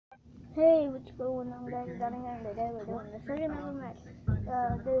Hey, what's going on, guys? Johnny here, and today we're doing the second ever match.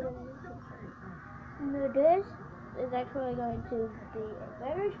 WWE Super Strikers. This is actually going to be a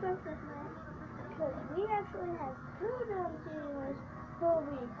very special match because we actually have two WCWs who will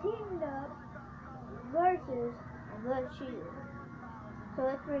be teamed up versus the Shield. So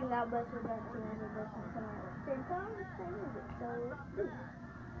let's bring out both of them to this one come out at the same time. Same music. So let's do it.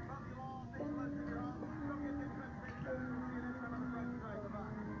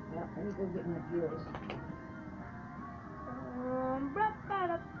 Yeah, let me go get my jewels.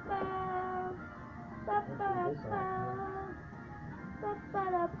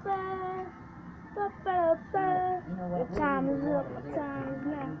 The time is up, my time is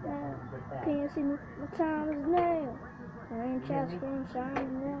now. Can you see me? My time is now. Rain shouts, rain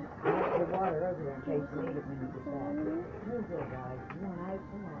shines now. The water over there in case we need it when you get back. Move there, guys. Come on out,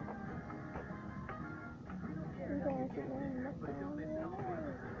 come on.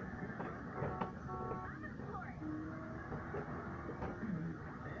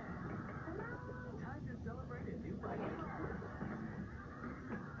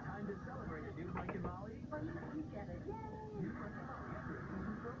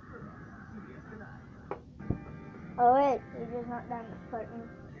 Oh wait, we just knocked down this curtain.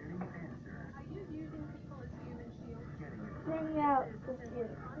 Hang out with you.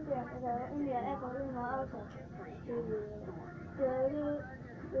 India, Echo, Lima, also.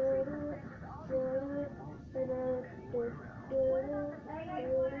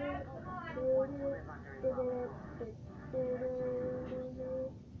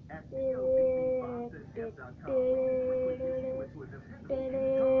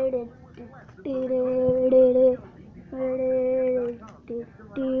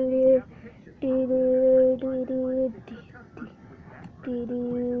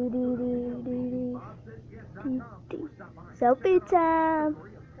 Selfie time.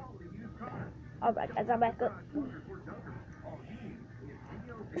 Alright, guys, I'm back up.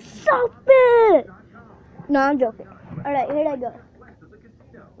 Selfie! No, I'm joking. Alright, here I go.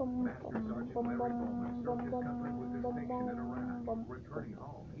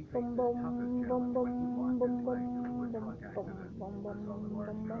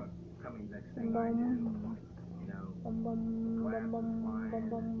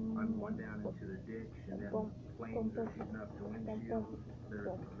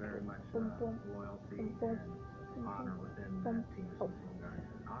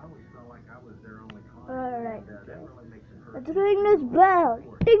 Alright, let's ring this bell.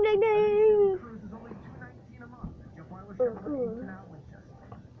 Ding, ding, ding.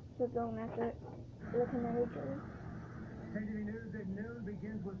 We're going after it, looking at each other. KTV News at noon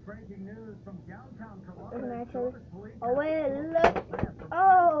begins with breaking news from downtown Looking at Columbus. each other. Oh wait, look.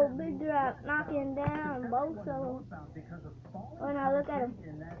 Oh, big drop, knocking down both of them. Oh, now look at him.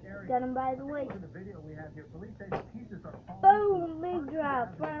 Got him by the waist. Boom, big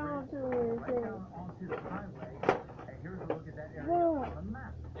drop right onto his head. Boom.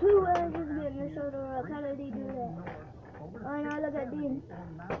 Two edges getting the shoulder up. How did he do that? Oh, now look at Dean.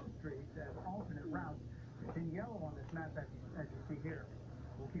 In yellow on this map, as you see here.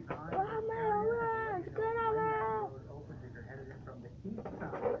 We'll keep an eye on runs. Good on that.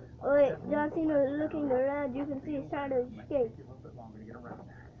 Oh wait, John Cena looking around. You can see he's trying to escape.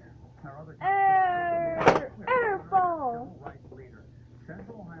 Air fall.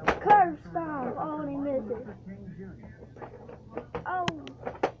 Curve stomp. Oh, and he misses. Oh.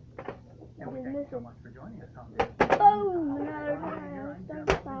 He's missing. Boom! Another time.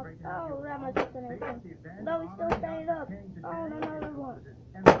 Stomp. Oh, that must have finished him. No, he's still staying up. Oh, and another one.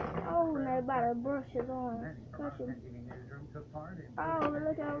 Oh, and they're about to brush his arm. Crush him. Oh,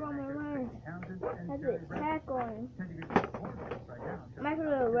 look at Roman Reigns. That's it. Attack on him. I'm actually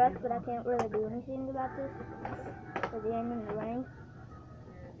a ref, but I can't really do anything about this. Because he ain't in the ring.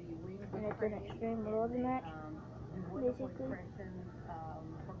 And it's an Extreme Rules match. Basically.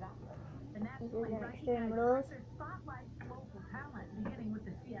 This is an Extreme Rules.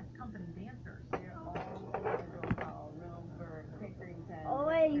 Oh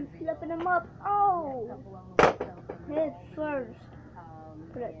wait, you flipping him up. Oh! Head first.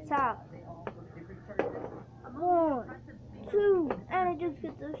 To the top. 1, 2, and it just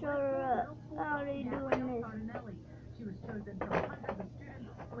gets the shoulder up. How are they doing this?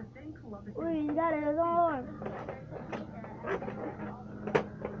 Oh, he's got his arm.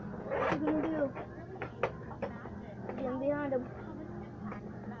 What's he gonna do? Get behind him.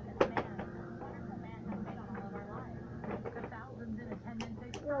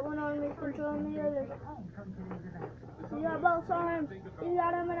 Got one arm is controlling the other. He got both arms. He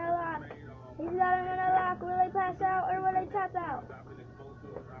got him in a lock. He's got him in a lock. Will they pass out or will they tap out?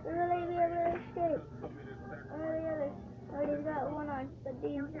 Will they Already got one on, but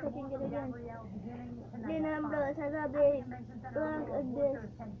Dean taking it again. Dean Ambrose has a big look at this.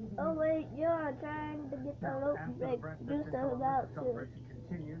 Oh wait, you're trying to get the rope break. Just about to.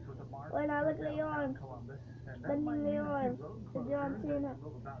 When I look at the arms, bending the arms to John Cena.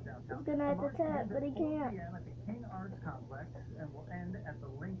 He's gonna have to tap, but he can't.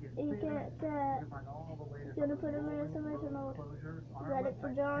 He can't tap. He's gonna put him in a submission hold. Is that it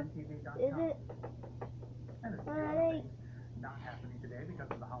for John? Is it? Alright. Not happening today because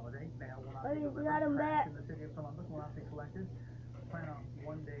of the holiday. Mail will not Oh, be he's delivered. got him back. In the city of Columbus will not be collected. Plan on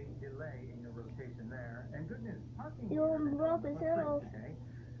 1 day delay in your rotation there. And good news, parking He's gonna broke his heel. today.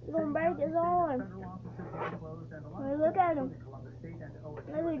 He's gonna break his arm. Federal offices are closed and a lot Hey, of look at him. Columbus State and OSU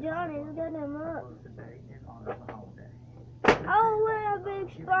Look at Johnny, he's getting him up. closed today in honor of the holiday. Oh, what a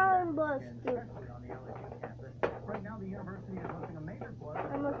big spine buster. Especially on the LSU campus. Right now the university is hosting a major blood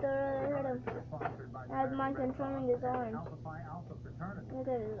I must have really hit him. sponsored by I had mine controlling his arms. Alpha Phi Alpha fraternity. Look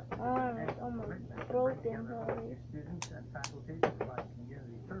at his arm, it's almost broken probably. Students and faculty to provide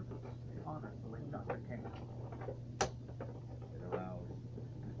community service to honor the late Dr. King. It allows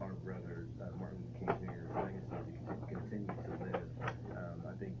our brother Martin Luther King Jr.'s legacy to continue to live.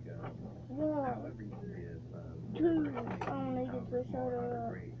 I think however you live, Oh, he gets the shoulder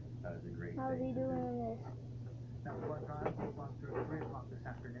up. is a great How's he thing. doing this? Now, the blood drive will run through 3 o'clock this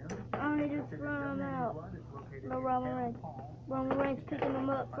afternoon. I only just throw him out. Blood is located No in Roman Town Reigns. Hall. Roman Reigns picking him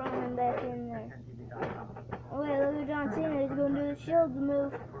up, throwing him back in there. NTV.com. Oh wait, look at John Cena, he's gonna do the Shields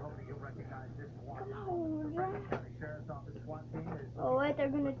move. We're hoping you'll recognize this one. Come on, John. County Sheriff's Office SWAT team is Oh wait, they're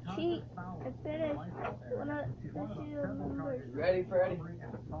gonna cheat and finish one of the Shield members. Ready, Freddy?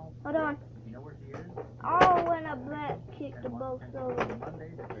 Hold on. You know where she is? Oh, when a black kicked the both over.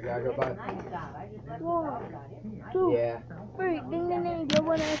 We gotta go by. Nice job. I just left 1, 2, Yeah. 3, ding ding ding,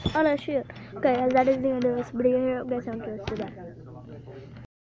 go on that shit. Okay, guys, that is the end of this video here. Guys, I'm curious to that.